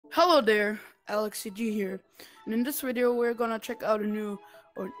Hello there, AlexCG here, and in this video we're gonna check out a new,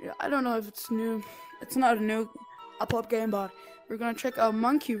 or I don't know if it's new, it's not a new upload game, but we're gonna check out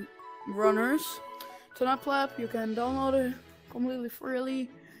Monkey Runners. It's an app, you can download it completely freely,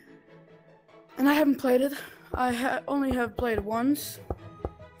 and I haven't played it. I only have played it once,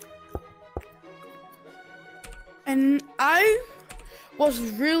 and I was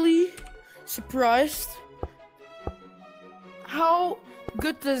really surprised how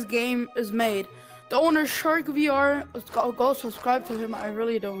good this game is made. The owner Shark VR, go subscribe to him. I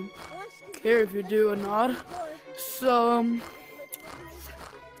really don't care if you do or not. So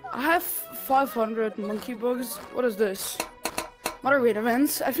I have 500 monkey bugs. What is this? Moderate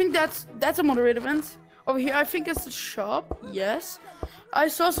events. I think that's a moderate event. Over here I think it's the shop. Yes, I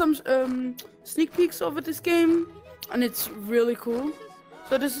saw some sneak peeks over this game and it's really cool.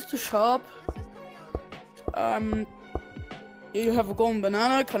 So this is the shop. You have a golden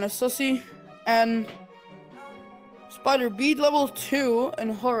banana, kind of sussy, and spider beat level 2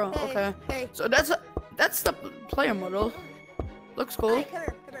 and horror. Okay, so that's the player model. Looks cool.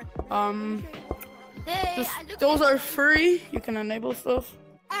 Those are free. You can enable stuff,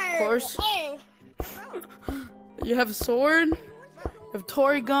 of course. You have a sword. You have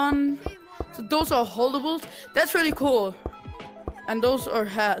toy gun. So those are holdables. That's really cool. And those are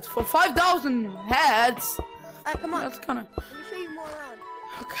hats for 5,000 hats. Come on. That's kind of. Let me show you more around.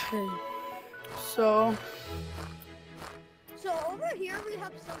 Okay. So over here we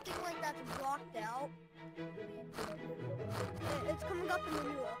have something like that's blocked out. It's coming up in the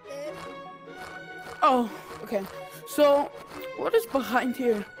new update. oh, okay. So what is behind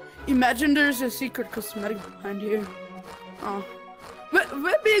here? Imagine there's a secret cosmetic behind here. Oh,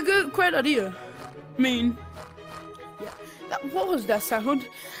 that'd be a great idea. I mean, yeah. What was that sound?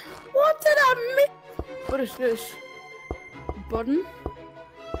 What did I miss? What is this? Button?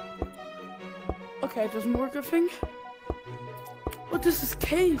 Okay, it doesn't work, I think. What is this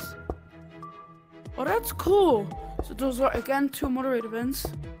case? Oh, that's cool. So those are again 2 moderate events.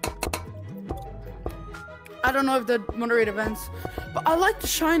 I don't know if they're moderate events, but I like the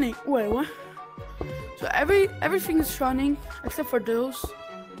shining. Wait, what? So everything is shining except for those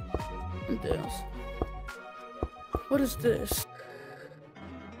and those. What is this?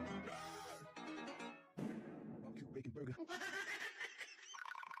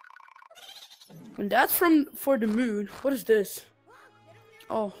 And that's for the mood. What is this?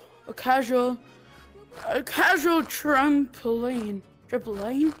 Oh, a casual trampoline.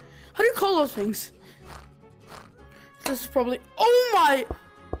 Trampoline? How do you call those things? This is probably. Oh my!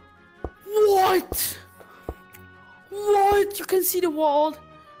 What? What? You can see the wall.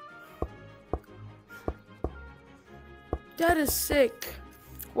 That is sick.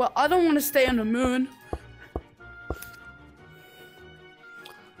 Well, I don't want to stay on the moon.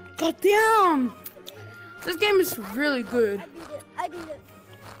 God damn! This game is really good. I beat it.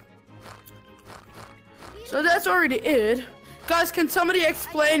 So that's already it. Guys, can somebody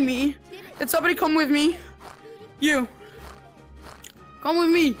explain me? Can somebody come with me? You. Come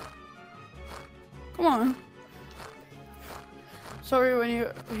with me. Come on. Sorry when you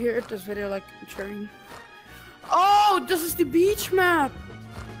hear this video like cheering. Oh, this is the beach map.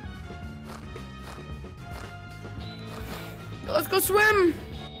 Let's go swim.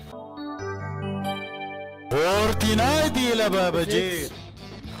 I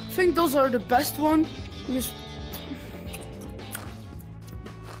think those are the best one. Just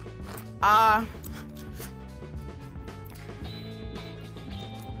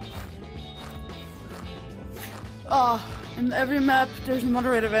in every map there's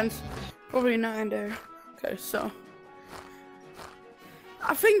moderate events. Probably 9 there. Okay, so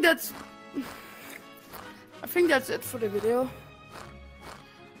I think that's it for the video.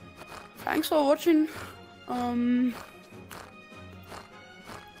 Thanks for watching.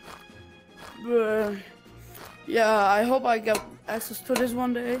 Yeah, I hope I get access to this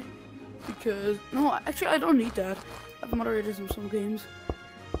one day, because no, actually I don't need that. I have moderators in some games.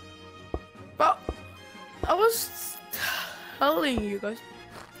 But I was telling you guys.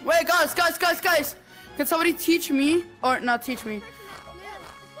 Wait, guys! Can somebody teach me, or not teach me?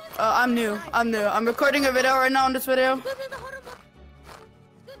 I'm new. I'm recording a video right now on this video.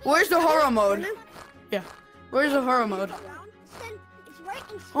 Where's the horror mode? Yeah, where's the horror mode?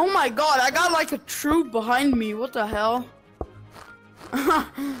 Oh my god, I got like a troop behind me. What the hell?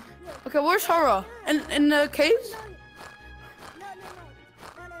 Okay, where's horror? In the caves?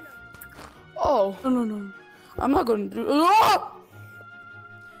 Oh, no. I'm not gonna do. Oh!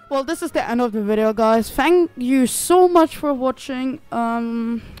 Well, this is the end of the video, guys. Thank you so much for watching.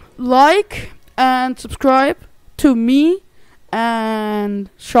 Like and subscribe to me and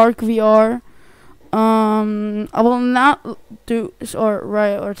Shark VR. I will not do or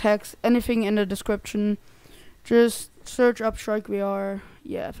write or text anything in the description. Just search up Shark VR.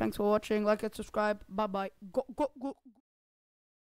 Yeah, thanks for watching. Like and subscribe. Bye bye. Go.